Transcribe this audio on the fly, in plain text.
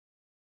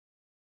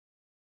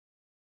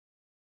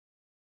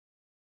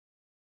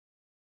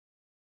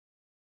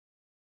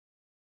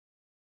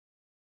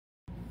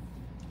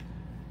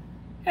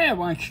Hey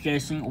everyone, it's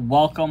Jason.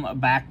 Welcome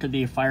back to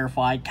the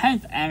Firefly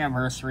 10th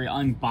anniversary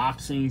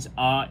unboxings.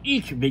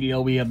 Each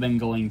video we have been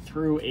going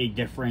through a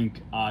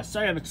different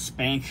set of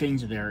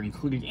expansions that are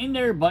included in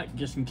there, but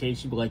just in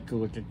case you'd like to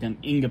look at them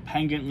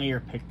independently or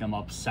pick them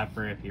up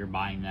separate if you're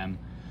buying them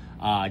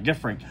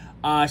different.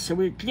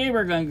 Today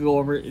we're going to go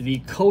over the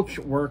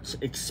Coachworks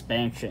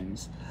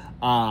expansions,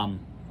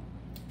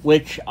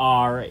 which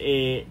are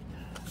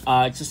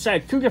it's a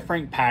set of two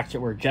different packs that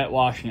were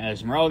Jetwash and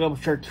Esmeralda,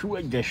 which are two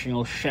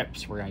additional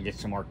ships. We're going to get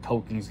some more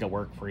tokens that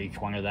work for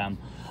each one of them,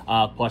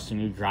 plus some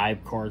new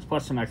drive cores,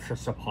 plus some extra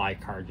supply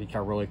cards, which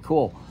are really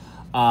cool.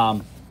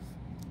 Not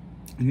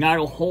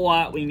a whole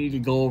lot we need to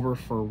go over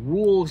for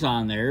rules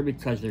on there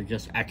because they're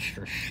just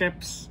extra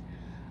ships.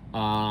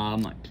 I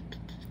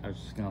was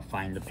just going to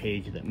find the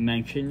page that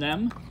mentioned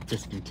them,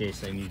 just in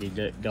case I needed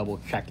to double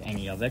check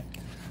any of it.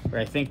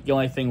 But I think the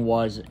only thing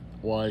was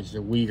the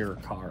leader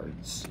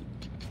cards.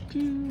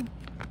 And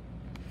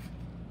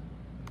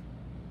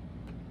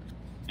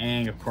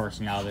of course,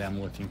 now that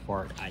I'm looking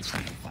for it, I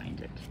can't find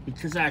it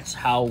because that's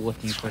how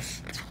looking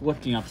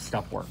up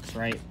stuff works,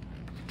 right?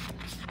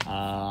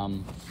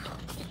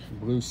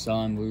 Blue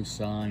sun,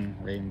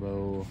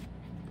 rainbow.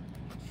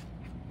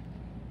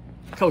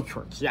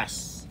 Coachworks,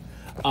 yes.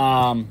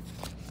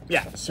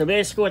 Yeah. So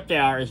basically, what they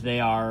are is they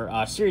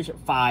are Series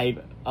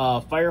 5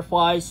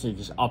 Fireflies, so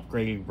just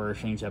upgraded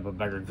versions of a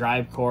better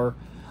drive core.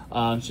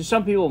 So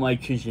some people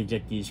might choose to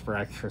get these for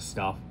extra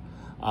stuff.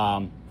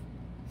 It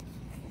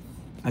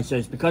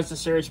says, because the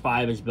Series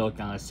 5 is built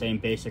on the same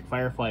basic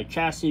Firefly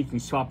chassis, you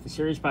can swap the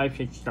Series 5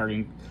 ship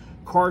starting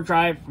core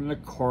drive from the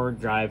core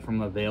drive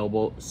from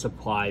available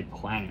supply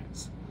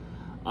plans.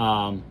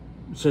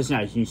 So it's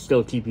nice. You can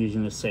still keep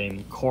using the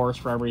same cores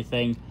for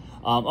everything.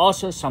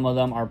 Also, some of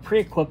them are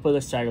pre-equipped with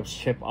a set of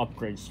ship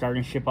upgrades.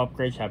 Starting ship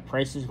upgrades have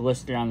prices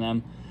listed on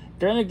them.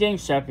 During the game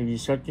step, if you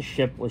start the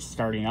ship with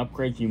starting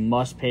upgrades, you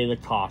must pay the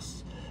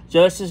costs.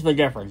 So this is the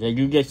difference. They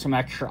do get some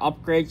extra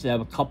upgrades. They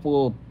have a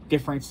couple of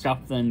different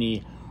stuff than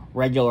the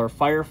regular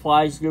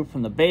Fireflies do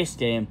from the base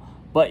game,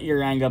 but you're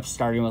going to end up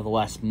starting with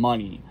less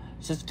money.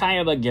 So it's kind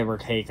of a give or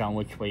take on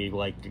which way you'd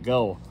like to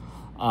go.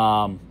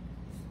 And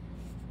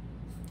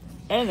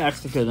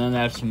that's because then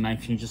I have some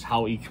mention just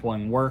how each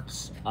one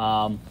works.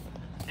 And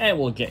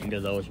we'll get into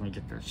those when we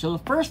get there. So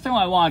the first thing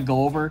I want to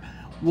go over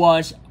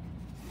was,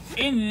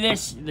 in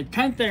this, the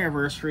 10th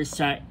anniversary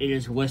set, it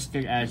is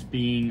listed as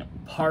being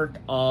part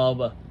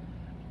of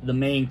the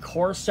main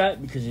core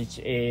set because it's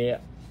a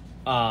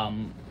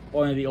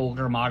one of the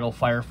older model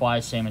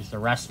Fireflies, same as the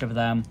rest of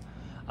them.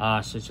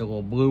 So it's a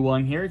little blue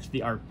one here. It's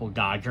the Artful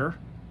Dodger.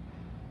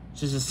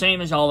 So it's the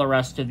same as all the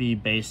rest of the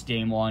base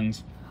game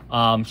ones.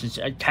 So it's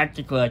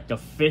technically like the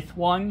 5th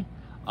one,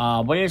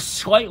 but it's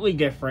slightly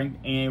different.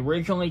 And it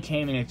originally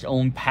came in its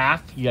own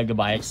pack. You had to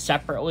buy it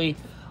separately.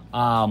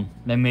 Then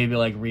maybe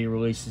like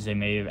re-releases, they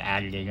may have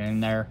added it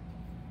in there.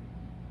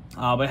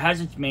 But it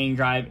has its main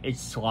drive, its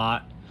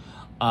slot,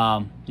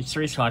 it's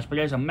 3 slots, but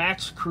it has a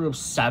max crew of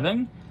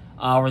 7,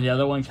 where the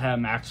other ones have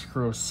a max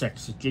crew of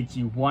 6. It gives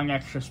you 1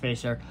 extra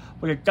space there,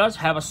 but it does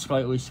have a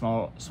slightly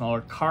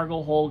smaller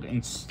cargo hold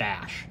and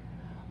stash.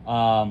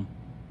 I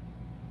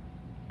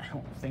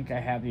don't think I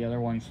have the other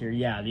ones here.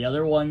 Yeah, the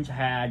other ones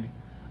had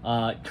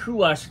 2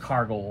 less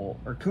cargo hold,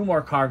 or 2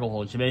 more cargo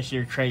holds. So basically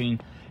you're trading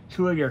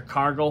 2 of your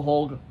cargo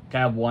hold to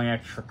have 1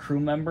 extra crew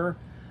member.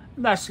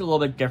 That's a little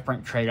bit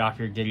different trade-off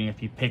you're getting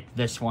if you pick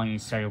this one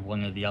instead of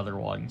one of the other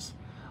ones.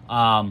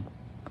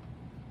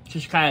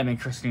 Just kind of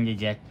interesting to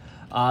get.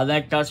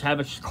 That does have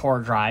its core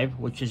drive,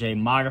 which is a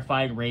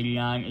modified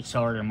Radeon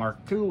Accelerator Mark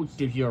II, which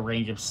gives you a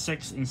range of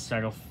 6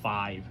 instead of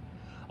 5.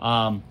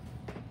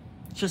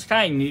 It's just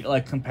kind of neat,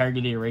 like compared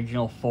to the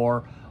original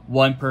 4.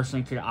 One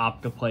person could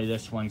opt to play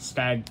this one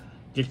instead,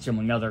 gets them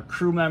another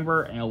crew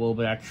member and a little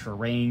bit extra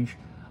range.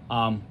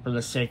 For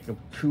the sake of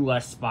 2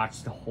 less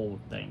spots to hold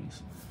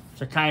things.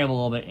 So kind of a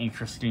little bit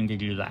interesting to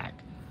do that.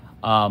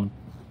 But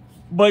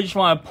I just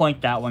want to point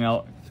that one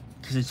out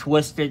because it's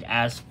listed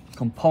as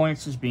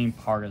components as being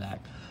part of that.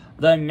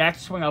 The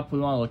next one up we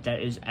want to look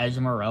at is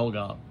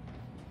Esmeralda.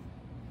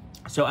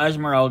 So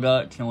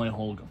Esmeralda can only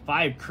hold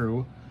 5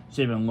 crew,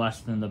 so even less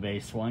than the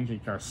base ones,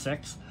 which are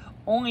 6.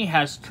 Only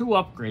has 2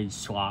 upgrade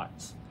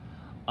slots.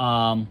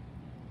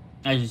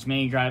 As its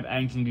main drive,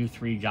 and can do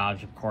 3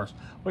 jobs, of course.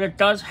 But it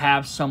does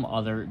have some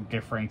other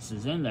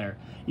differences in there.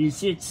 You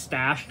see its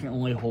stash can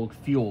only hold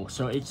fuel,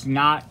 so it's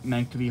not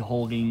meant to be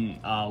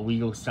holding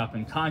legal stuff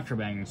and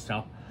contraband and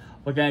stuff.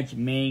 But then its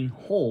main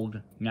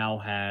hold now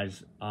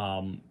has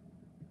 12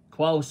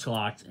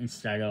 slots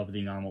instead of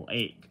the normal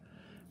 8.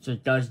 So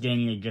it does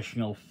gain an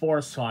additional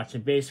 4 slots. So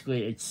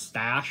basically its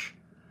stash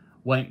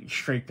went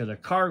straight to the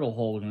cargo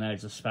hold, and then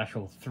it's a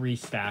special 3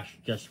 stash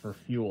just for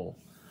fuel.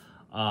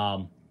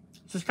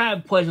 Just kind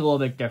of plays a little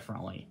bit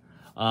differently.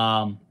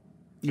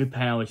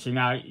 Depending on which, you're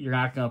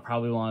not going to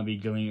probably want to be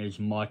doing as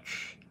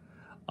much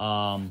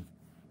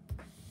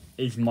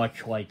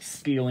like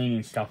stealing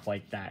and stuff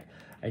like that.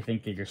 I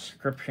think the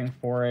description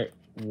for it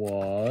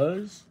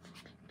was,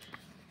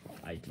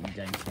 I can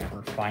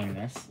never find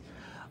this.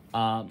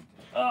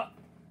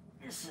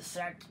 Just a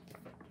sec.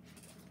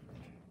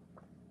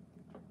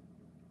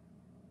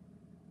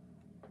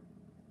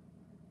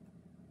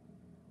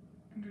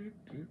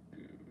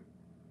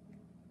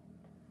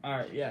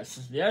 Alright,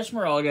 yes. The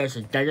Esmeralda is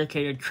a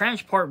dedicated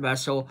transport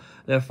vessel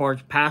that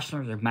affords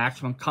passengers with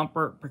maximum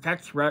comfort,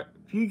 protects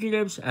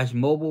fugitives as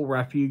mobile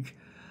refuge,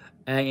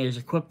 and is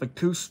equipped with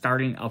 2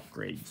 starting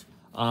upgrades.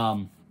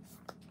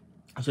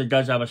 So it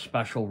does have a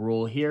special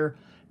rule here.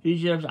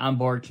 Fugitives on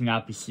board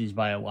cannot be seized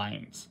by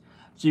Alliance.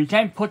 So you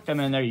can put them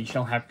in there, you just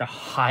don't have to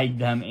hide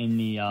them in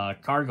the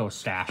cargo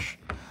stash,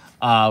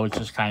 which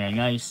is kind of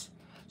nice.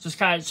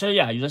 So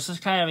yeah, this is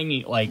kind of a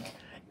neat, like,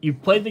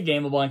 you've played the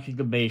game a bunch, you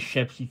can base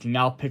ships, you can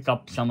now pick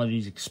up some of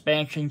these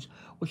expansions,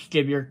 which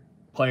give your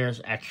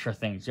players extra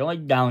things. The only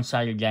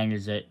downside, again,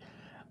 is that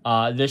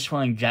this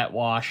one and Jet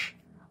Wash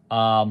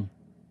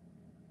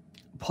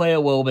play a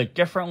little bit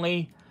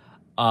differently.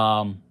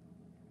 But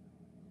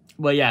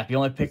yeah, if you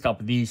only pick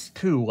up these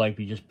 2, like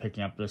you're just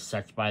picking up the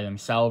sets by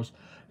themselves,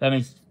 that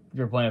means if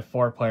you're playing a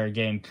 4-player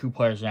game, 2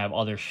 players can have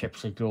other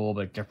ships that do a little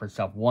bit different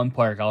stuff. 1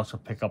 player can also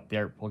pick up the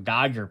Artful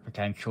Dodger,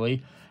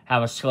 potentially,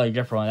 have a slightly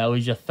different one. That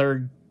leaves a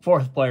 3rd,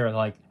 4th player,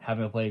 like,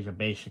 having to play as a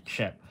basic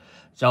ship.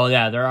 So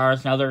yeah, there are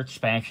other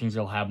expansions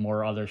that'll have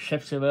more other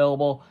ships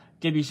available,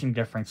 give you some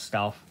different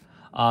stuff.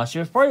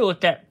 So before we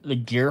look at the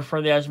gear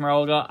for the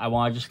Esmeralda, I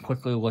want to just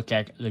quickly look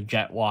at the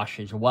Jet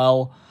Wash as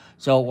well.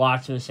 So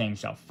lots of the same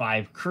stuff.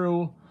 5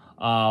 crew,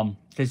 because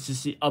this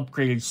is the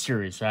upgraded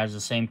series. So it has the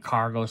same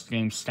cargo,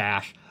 same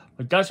stash,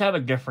 but it does have a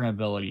different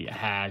ability. It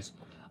has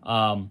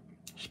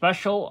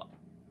special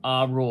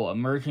rule,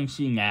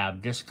 emergency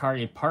nav, discard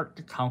a part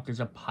to count as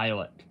a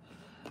pilot.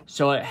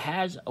 So it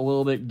has a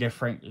little bit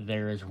different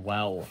there as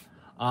well.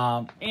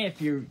 And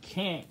if you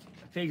can't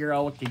figure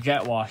out what the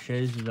Jet Wash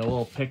is, the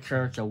little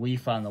picture, it's a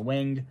leaf on the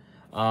wing.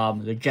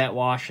 The Jet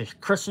Wash is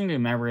christened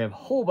in memory of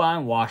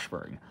Holbein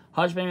Washburn,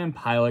 husband and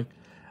pilot.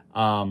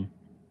 Of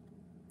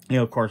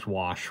course,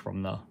 Wash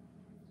from the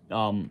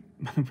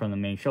from the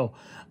main show.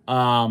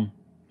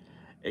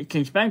 It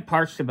can spend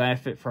parts to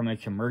benefit from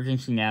its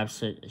emergency nav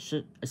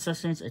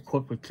assistance,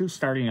 equipped with 2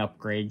 starting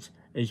upgrades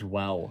as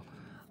well.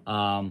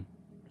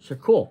 So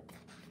cool.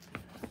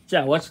 So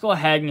yeah, let's go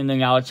ahead and then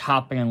now let's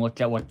hop in and look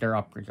at what their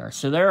upgrades are.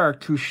 So there are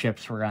 2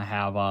 ships. We're going to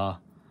have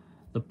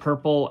the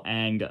purple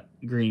and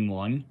green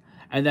one.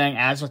 And then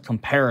as a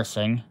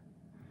comparison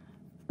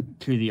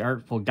to the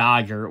Artful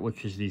Dodger,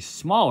 which is the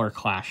smaller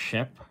class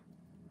ship,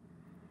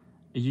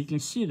 as you can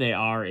see, they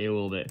are a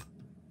little bit,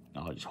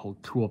 I'll just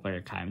hold 2 up at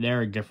a time.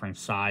 They're a different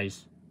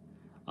size.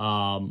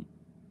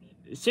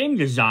 Same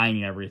design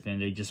and everything.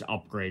 They just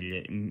upgraded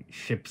it in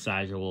ship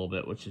size a little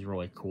bit, which is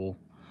really cool.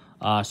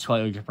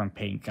 Slightly different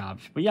paint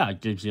jobs. But yeah,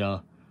 it gives you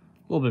a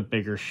little bit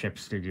bigger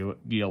ships to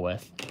deal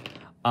with.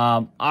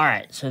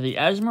 Alright, so the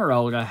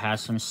Esmeralda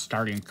has some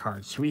starting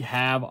cards. So we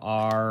have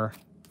our...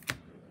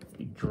 Let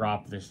me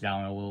drop this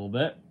down a little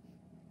bit.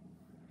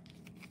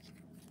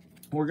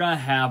 We're going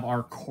to have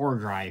our core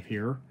drive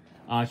here.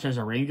 It says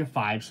a range of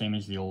 5, same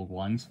as the old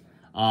ones.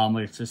 But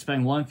it's to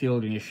spend 1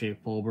 fuel to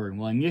initiate full burn.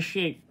 When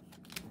initiate...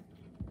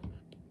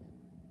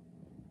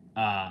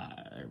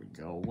 there we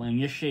go. When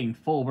initiating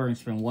full burn,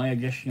 spend 1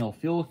 additional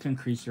fuel to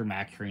increase your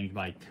max range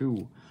by 2.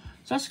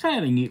 So that's kind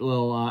of a neat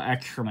little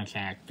extra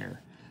mechanic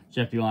there.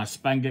 So if you want to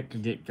spend it to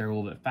get there a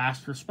little bit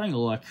faster, spend a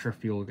little extra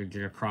fuel to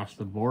get across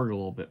the board a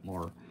little bit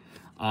more.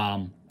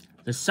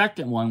 The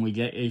second one we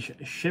get is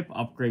ship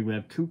upgrade. We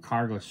have 2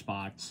 cargo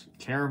spots.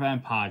 Caravan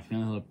pods,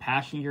 dealing with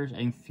passengers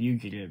and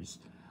fugitives.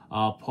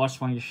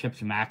 Plus 1 of the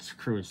ship's max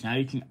crews. Now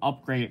you can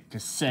upgrade it to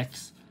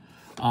 6.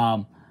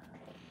 And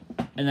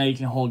then you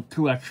can hold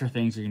 2 extra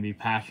things that can be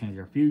passengers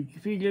or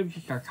fugitives,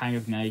 which are kind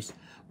of nice.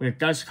 But it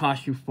does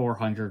cost you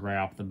 $400 right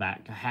off the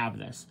bat to have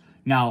this.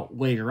 Now,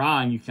 later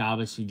on, you can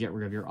obviously get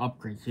rid of your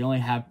upgrades. You only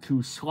have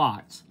 2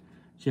 slots.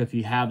 So if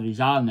you have these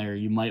on there,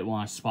 you might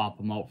want to swap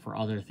them out for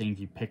other things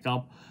you pick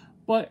up.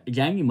 But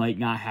again, you might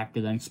not have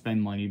to then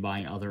spend money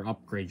buying other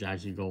upgrades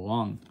as you go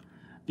along.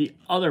 The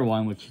other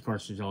one, which of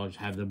course is always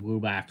have the blue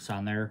backs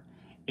on there,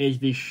 is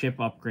the ship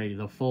upgrade,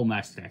 the full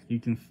mess deck. You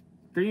can,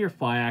 through your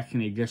fly action,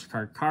 may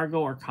discard cargo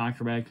or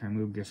contraband to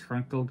remove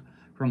disgruntled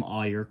from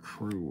all your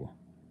crew.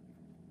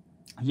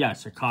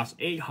 Yes, it costs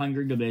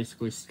 $800 to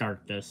basically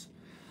start this.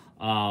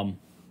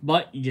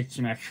 But you get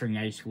some extra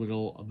nice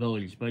little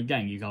abilities. But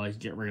again, you can always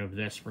get rid of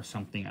this for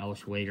something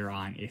else later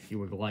on if you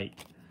would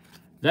like.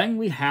 Then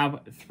we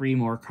have 3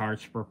 more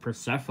cards for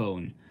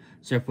Persephone.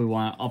 So if we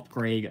want to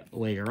upgrade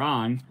later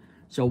on,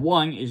 so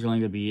 1 is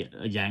going to be,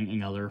 again,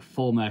 another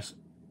full mess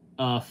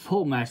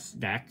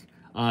deck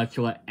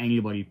to let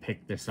anybody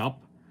pick this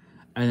up.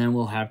 And then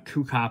we'll have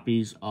 2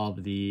 copies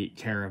of the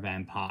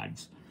Caravan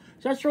pods.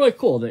 So that's really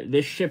cool that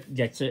this ship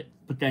gets it,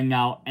 but then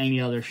now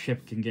any other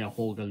ship can get a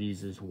hold of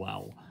these as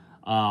well.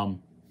 So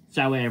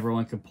that way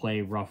everyone can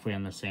play roughly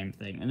on the same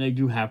thing. And they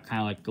do have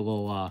kind of like the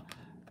little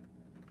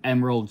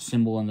emerald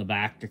symbol in the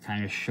back to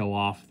kind of show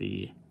off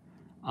the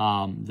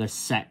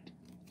set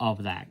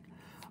of that.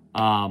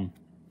 Alright,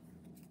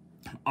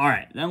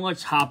 then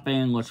let's hop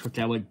in. Let's look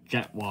at what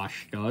Jet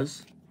Wash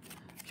does.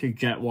 So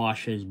Jet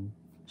Wash is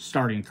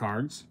starting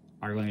cards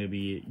are going to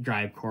be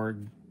Drive Core,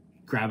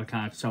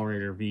 Graviton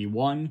Accelerator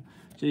V1.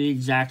 So the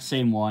exact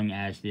same one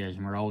as the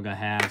Esmeralda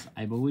has.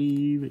 I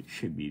believe it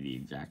should be the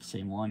exact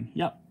same one.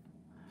 Yep.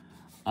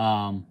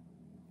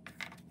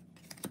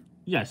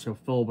 Yeah, so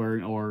full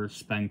burn or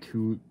spend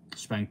two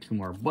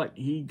more. But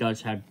he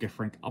does have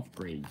different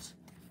upgrades.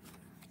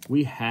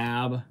 We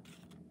have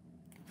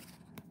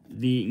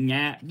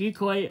the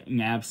Decoy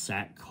Nav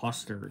Set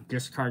Cluster.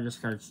 Discard,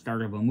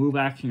 start of a move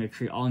action to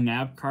treat all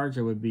Nav cards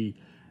that would be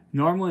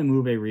normally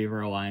move a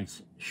Reaver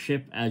Alliance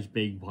ship as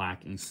Big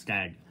Black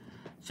instead.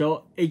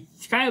 So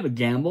it's kind of a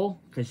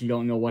gamble because you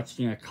don't know what's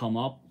going to come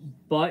up,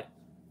 but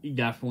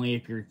definitely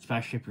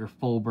especially if you're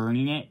full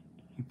burning it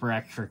for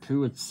extra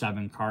 2, it's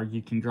 7 cards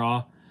you can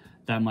draw.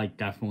 That might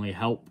definitely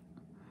help.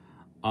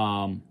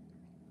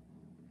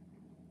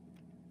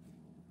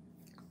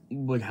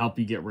 Would help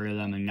you get rid of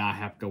them and not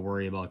have to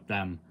worry about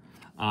them.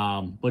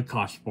 But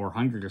cost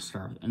 400 to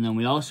start. And then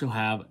we also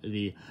have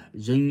the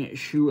Zing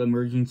Shu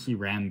Emergency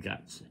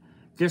Ramjets.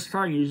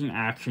 Discard using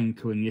action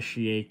to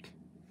initiate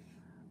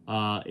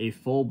a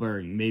full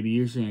burn, maybe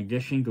used in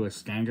addition to a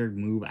standard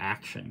move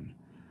action.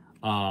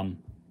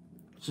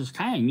 So it's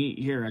kind of neat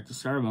here at the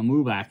start of a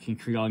move action,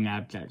 treat all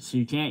Ramjets. So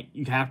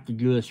you have to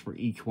do this for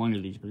each one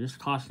of these, but this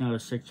costs another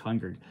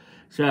 600.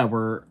 So yeah,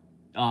 we're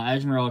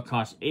Esmeralda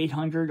costs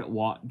 800,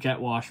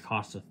 Jet Wash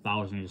costs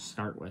 1,000 to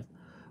start with.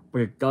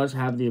 But it does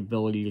have the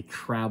ability to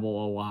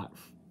travel a lot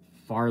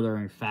farther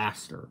and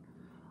faster.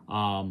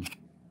 So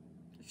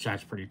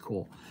that's pretty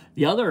cool.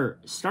 The other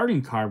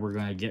starting card we're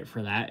going to get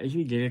for that is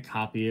we get a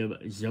copy of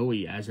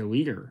Zoe as a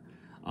leader.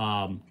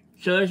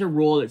 So there's a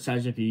rule that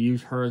says if you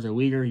use her as a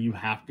leader, you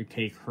have to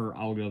take her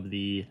out of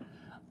the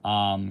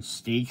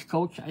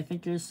Stagecoach, I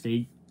think it is.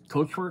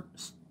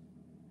 Coachworks?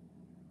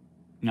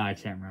 No, I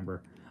can't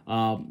remember.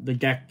 The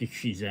deck that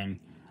she's in.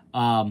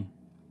 Yeah,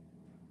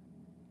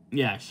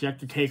 so you have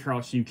to take her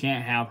out, so you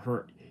can't have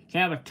her. You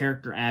can't have a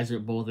character as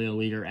both a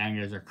leader and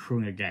as a crew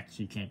in a deck,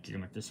 so you can't get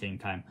them at the same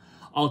time.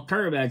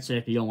 Alternative, I'd say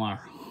if you don't want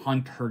to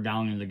hunt her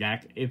down in the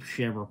deck, if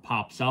she ever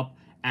pops up,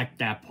 at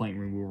that point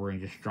remove her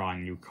and just draw a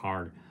new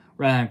card.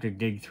 Rather than have to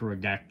dig through a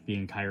deck the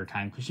entire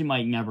time, because she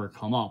might never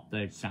come up, but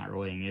it's not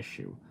really an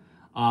issue.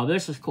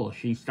 This is cool.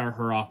 She can start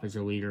her off as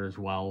a leader as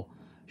well.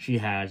 She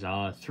has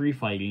 3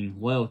 fighting,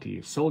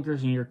 loyalty.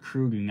 Soldiers in your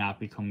crew do not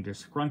become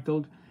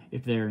disgruntled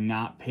if they are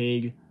not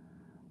paid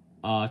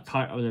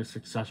cut of their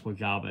successful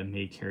job and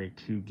may carry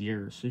 2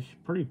 gears. So she's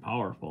pretty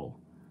powerful.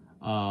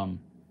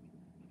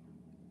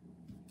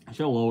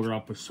 So load her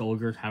up with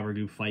soldiers, have her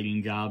do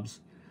fighting jobs,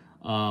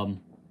 and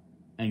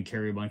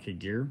carry a bunch of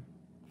gear.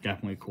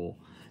 Definitely cool.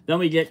 Then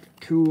we get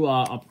 2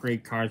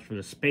 upgrade cards for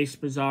the Space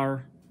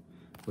Bazaar,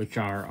 which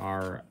are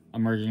our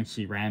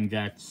emergency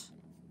ramjets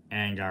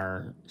and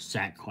our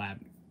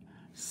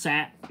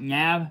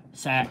nav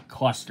sat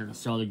cluster.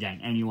 So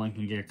again, anyone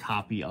can get a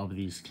copy of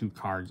these 2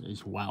 cards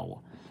as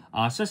well.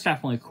 So it's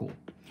definitely cool.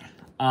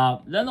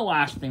 Then the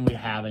last thing we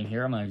have in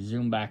here, I'm going to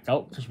zoom back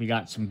out because we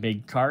got some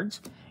big cards,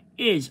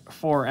 is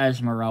for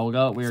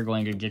Esmeralda. We're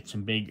going to get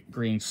some big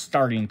green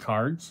starting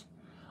cards.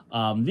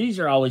 These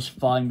are always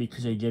fun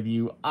because they give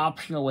you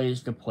optional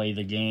ways to play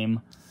the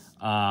game.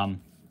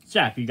 So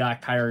yeah, if you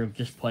got tired of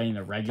just playing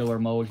the regular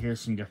mode, here's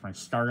some different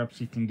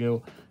startups you can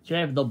do. So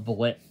you have the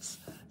Blitz.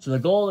 So the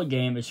goal of the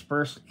game is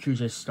first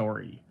choose a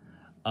story.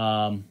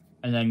 And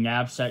then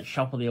nav set,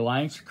 shuffle the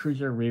Alliance,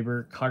 Cruiser,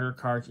 Reaver, Cutter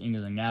cards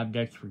into the nav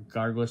decks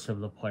regardless of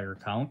the player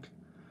count.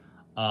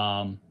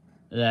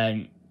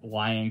 Then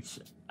Alliance,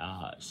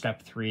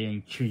 step 3,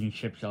 and choosing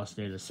ships shall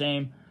stay the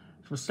same.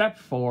 So step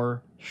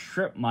 4,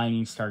 strip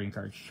mining starting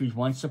cards. Choose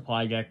 1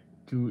 supply deck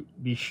to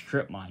be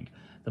strip mined.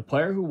 The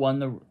player who won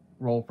the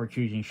roll for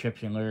choosing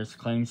ships and leaders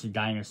claims the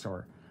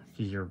dinosaur,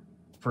 which is your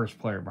first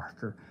player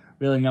marker.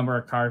 Reveal the number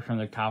of cards from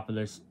the top of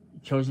this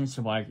chosen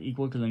supply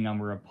equal to the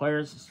number of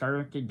players, starting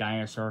with the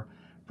dinosaur,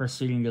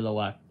 proceeding to the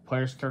left.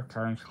 Players start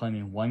turns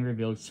claiming 1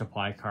 revealed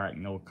supply card at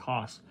no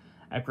cost.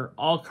 After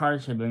all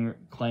cards have been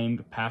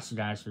claimed, pass the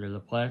dinosaur to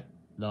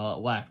the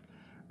left.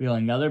 Reveal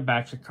another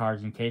batch of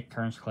cards and take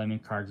turns claiming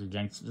cards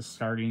against the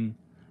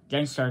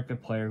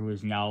player who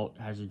now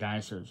has the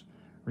dinosaurs.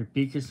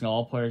 Repeat this until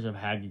all players have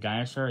had the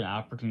dinosaur and the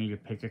opportunity to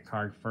pick a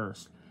card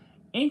first.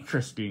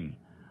 Interesting.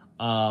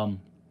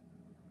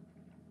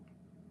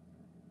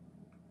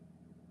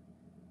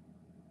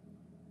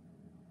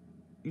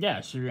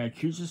 Yeah, so you're going to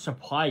choose a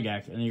supply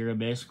deck, and you're going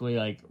to basically,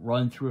 like,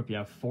 run through. If you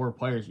have 4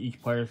 players,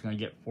 each player is going to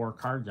get 4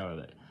 cards out of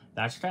it.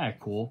 That's kind of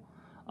cool.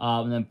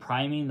 And then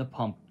priming the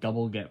pump,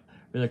 double dip.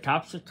 For the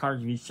top 6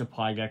 cards of each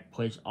supply deck,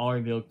 place all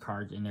revealed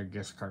cards in their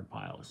discard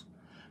piles.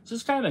 So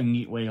it's kind of a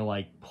neat way to,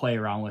 like, play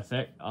around with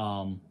it.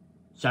 So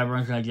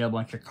everyone's going to get a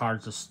bunch of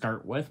cards to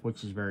start with,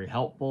 which is very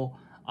helpful.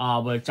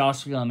 But it's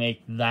also going to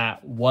make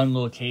that one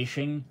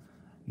location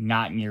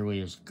not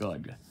nearly as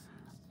good.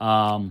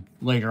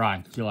 Later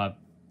on, you'll have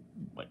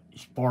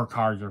 4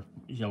 cards, or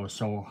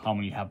so how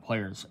many have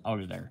players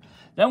out of there.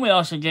 Then we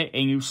also get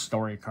a new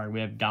story card.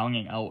 We have Down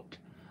and Out.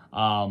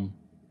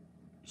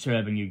 So we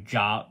have a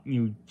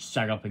new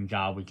setup and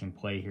job we can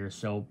play here.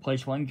 So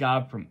place one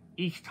job from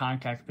each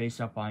contact face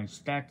up on its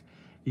deck.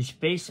 These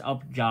face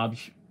up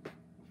jobs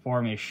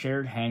form a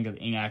shared hand of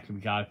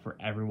inactive jobs for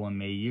everyone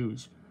may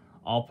use.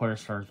 All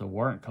players start with a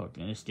warrant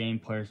token. In this game,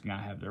 players do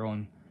not have their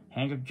own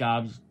hand of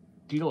jobs.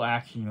 Deal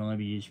actions will only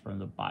be used from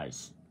the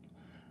buys.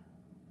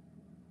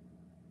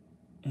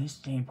 In this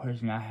game, players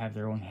do not have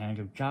their own hand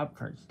of job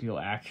cards. Deal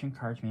action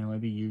cards may only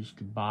be used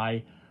to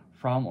buy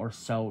from or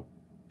sell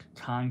to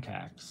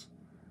contacts.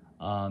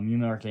 You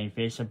mark a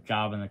face-up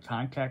job in the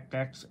contact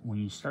decks. When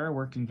you start a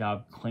working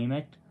job, claim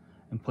it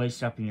and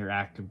place it up in your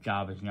active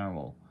job as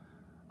normal.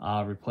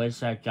 Replace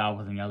that job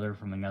with another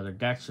from another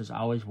deck. So there's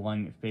always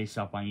one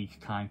face-up on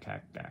each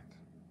contact deck.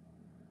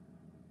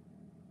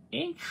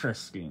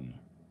 Interesting.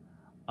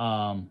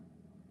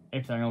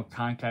 If there are no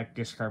contact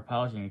discard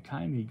piles in your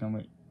time, you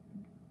don't.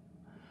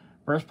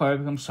 First player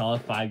becomes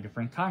solid 5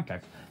 different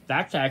contacts.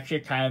 That's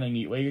actually kind of a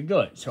neat way to do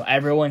it. So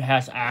everyone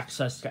has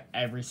access to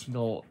every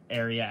single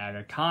area at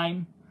a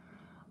time.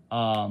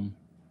 You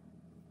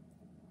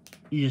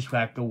just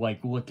have to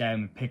like look at them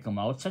and pick them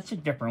out. So that's a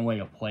different way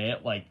to play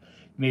it. Like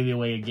maybe a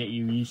way to get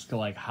you used to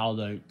like how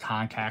the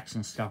contacts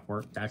and stuff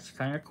work. That's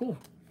kind of cool.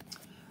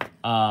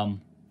 Yeah,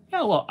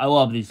 I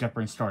love these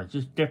different stories.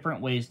 Just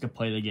different ways to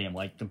play the game.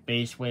 Like the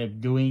base way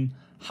of doing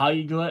how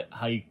you do it,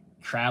 how you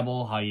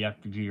travel, how you have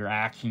to do your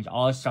actions,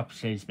 all this stuff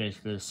stays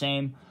basically the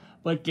same,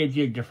 but it gives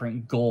you a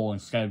different goal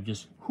instead of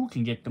just who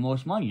can get the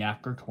most money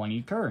after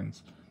 20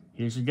 turns.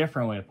 Here's a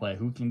different way to play.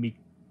 Who can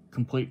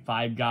complete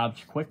 5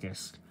 jobs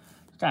quickest.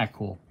 It's kind of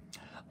cool.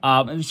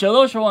 And so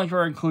those are ones that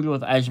are included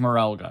with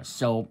Esmeralda.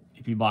 So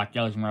if you bought the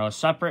Esmeralda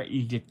separate,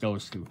 you get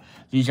those 2.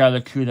 These are the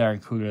 2 that are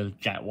included with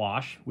Jet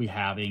Wash. We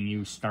have a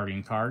new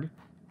starting card.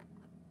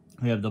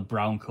 We have the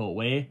Brown Coat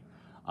Way.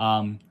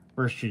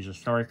 First choose a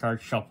story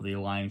card, shuffle the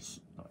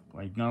alliance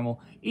like normal.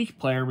 Each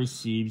player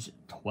receives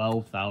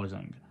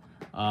 12,000.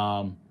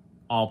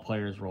 All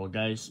players roll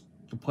dice.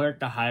 The player with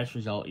the highest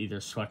result either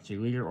selects a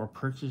leader or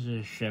purchases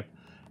a ship,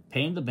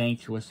 paying the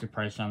bank to list the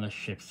price on the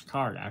ship's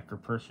card. After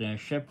purchasing a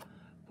ship,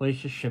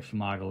 place the ship's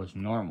model as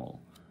normal.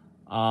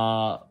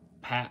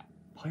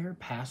 Play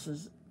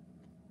passes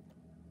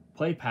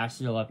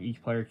to left,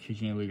 each player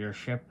choosing a leader or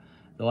ship.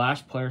 The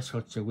last player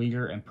selects a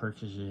leader and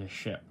purchases a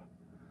ship.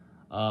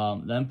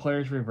 Then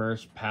players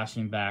reverse,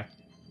 passing back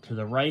to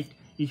the right.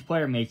 Each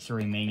player makes the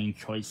remaining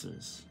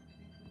choices.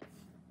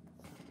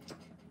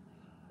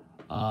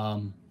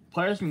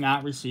 Players do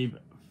not receive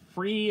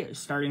free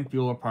starting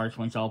fuel or parts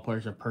once all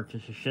players have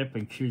purchased a ship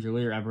and choose a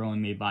leader.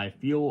 Everyone may buy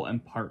fuel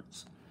and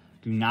parts.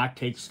 Do not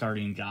take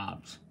starting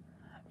jobs.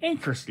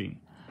 Interesting.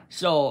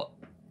 So,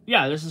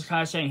 yeah, this is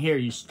kind of saying here,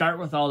 you start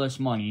with all this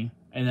money,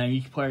 and then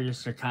each player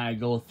just to kind of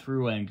go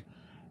through and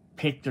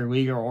pick their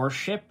leader or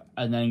ship,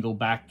 and then go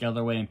back the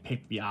other way and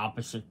pick the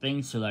opposite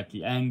thing, so that at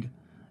the end,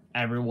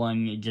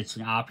 everyone gets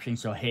an option.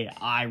 So, hey,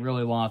 I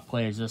really want to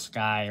play as this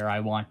guy, or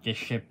I want this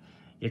ship.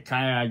 You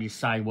kind of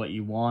decide what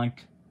you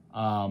want.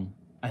 And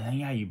then,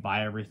 yeah, you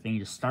buy everything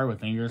to start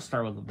with. And you're going to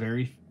start with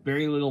very,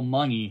 very little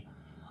money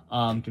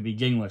to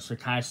begin with. So, it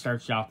kind of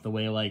starts you off the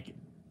way, like,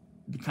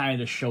 kind of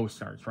the show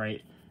starts,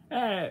 right?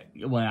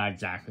 Well, not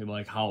exactly, but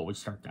like how it would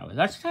start that way.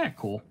 That's kind of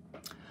cool.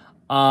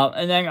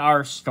 And then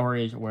our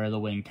story is where the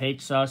wind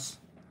takes us.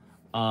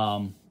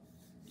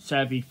 Set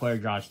up each player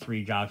draws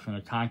 3 jobs from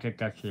the contact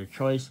deck to their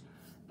choice.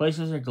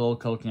 Places a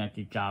gold token at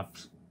the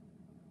jobs.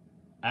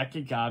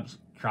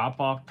 Drop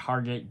off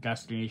target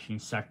destination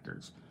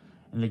sectors.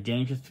 In the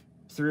games with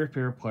 3 or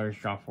fewer players,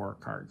 draw 4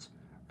 cards.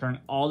 Return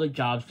all the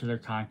jobs to their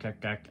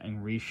contact deck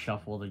and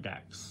reshuffle the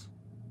decks.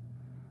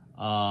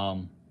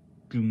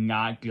 Do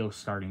not deal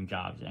starting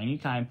jobs.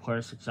 Anytime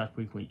players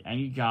successfully complete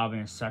any job in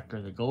a sector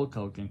of the gold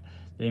token,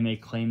 they may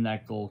claim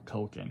that gold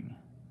token.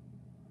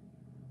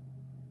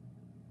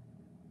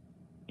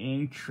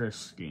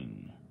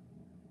 Interesting.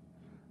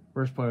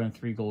 First player in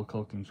 3 gold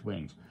tokens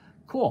wins.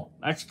 Cool.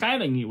 That's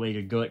kind of a neat way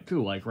to do it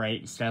too. Like,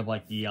 right, instead of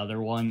like the other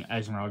one,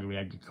 Esmeralda, we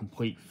had to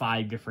complete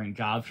 5 different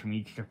jobs from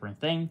each different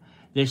thing.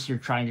 This, you're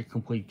trying to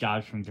complete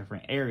jobs from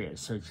different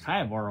areas. So it's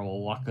kind of more of a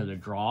luck of the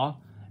draw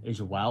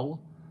as well.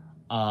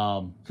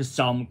 Because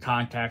some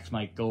contacts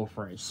might go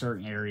for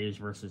certain areas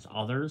versus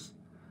others.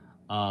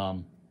 I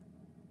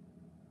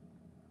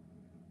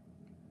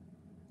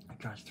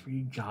draws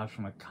 3 jobs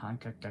from a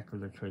contact deck of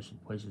their choice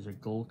and places a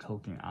gold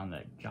token on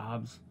that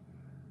jobs.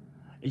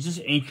 It's just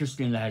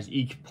interesting that has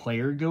each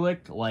player do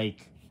it,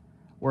 like,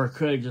 where it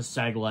could have just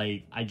said,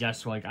 like, I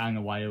guess, like, I don't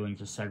know why it wouldn't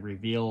just said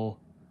reveal,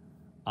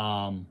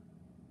 3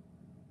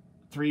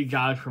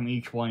 jobs from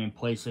each one and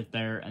place it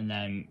there, and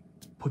then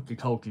put the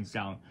tokens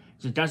down.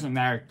 So it doesn't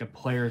matter if the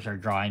players are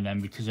drawing them,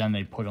 because then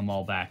they put them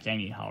all back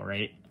anyhow,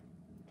 right?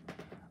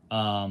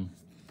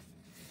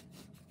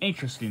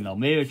 Interesting, though.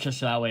 Maybe it's just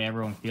so that way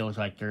everyone feels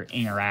like they're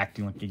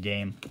interacting with the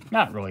game.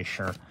 Not really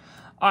sure.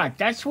 Alright,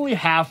 that's what we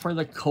have for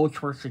the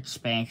Coachworks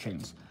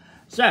expansions.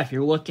 So if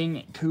you're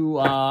looking to,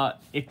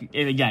 if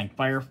again,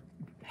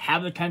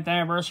 have the 10th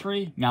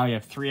anniversary, now you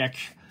have 3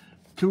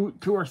 two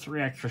or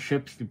three extra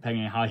ships,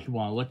 depending on how you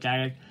want to look at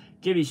it.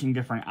 Give you some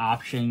different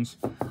options,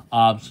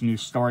 some new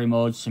story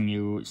modes, some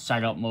new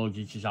setup modes,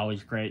 which is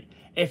always great.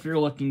 If you're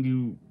looking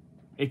to,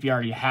 if you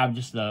already have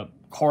just the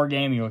core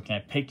game, you're looking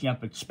at picking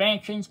up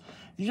expansions,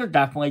 these are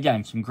definitely,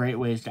 again, some great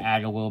ways to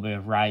add a little bit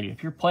of variety.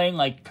 If you're playing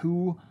like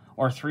 2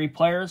 or 3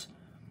 players,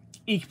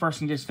 each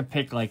person gets to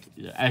pick like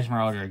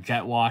Esmeralda or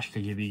Jet Wash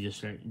to give you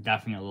just a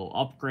definite little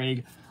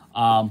upgrade.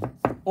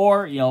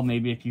 Or, you know,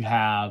 maybe if you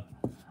have,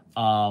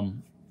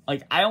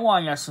 like, I don't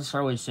want to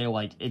necessarily say,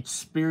 like,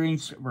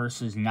 experienced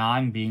versus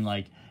non, being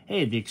like,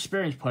 hey, the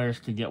experienced players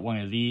could get one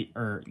of these,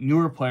 or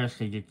newer players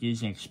could get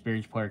these, and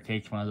experienced player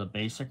takes one of the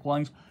basic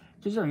ones,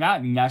 because they're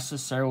not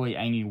necessarily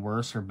any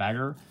worse or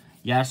better.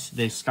 Yes,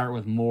 they start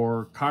with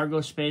more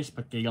cargo space,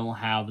 but they don't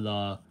have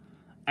the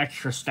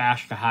extra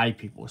stash to hide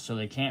people, so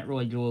they can't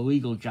really do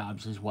illegal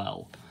jobs as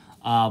well.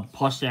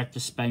 Plus, they have to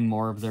spend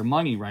more of their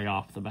money right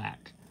off the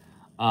bat.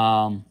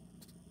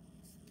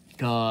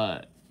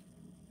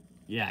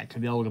 Yeah, to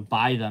be able to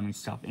buy them and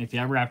stuff. And if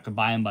you ever have to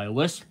buy them by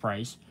list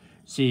price,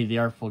 see, the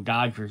Artful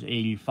Dodger is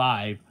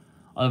 $85,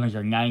 other ones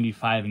are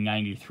 $95 and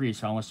 $93,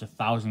 so almost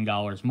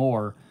 $1,000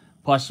 more.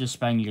 Plus, you're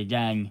spending,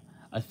 again,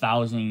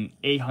 $1,800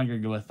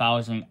 to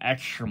 $1,000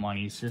 extra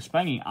money. So you're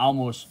spending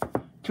almost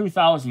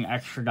 $2,000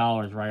 extra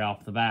dollars right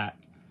off the bat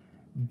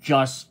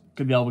just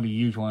to be able to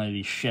use one of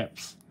these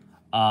ships.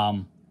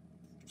 So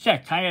yeah,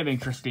 kind of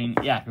interesting.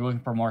 Yeah, if you're looking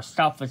for more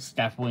stuff, it's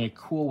definitely a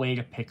cool way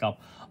to pick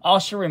up.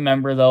 Also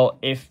remember, though,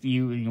 if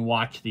you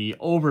watch the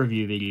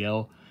overview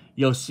video,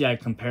 you'll see I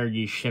compared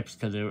these ships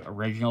to the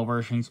original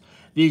versions.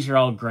 These are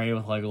all gray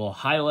with like little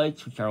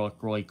highlights, which look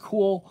really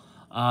cool.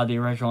 The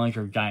original ones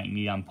are giant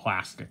neon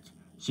plastic.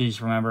 So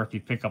just remember, if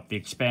you pick up the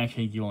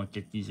expansions, you won't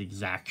get these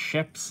exact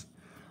ships.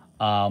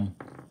 That's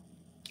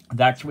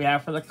what we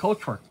have for the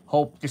Coachworks.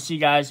 Hope to see you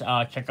guys.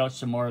 Check out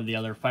some more of the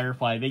other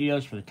Firefly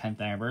videos for the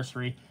 10th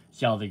anniversary.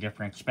 See all the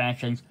different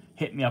expansions.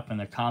 Hit me up in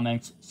the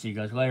comments. See you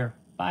guys later.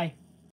 Bye.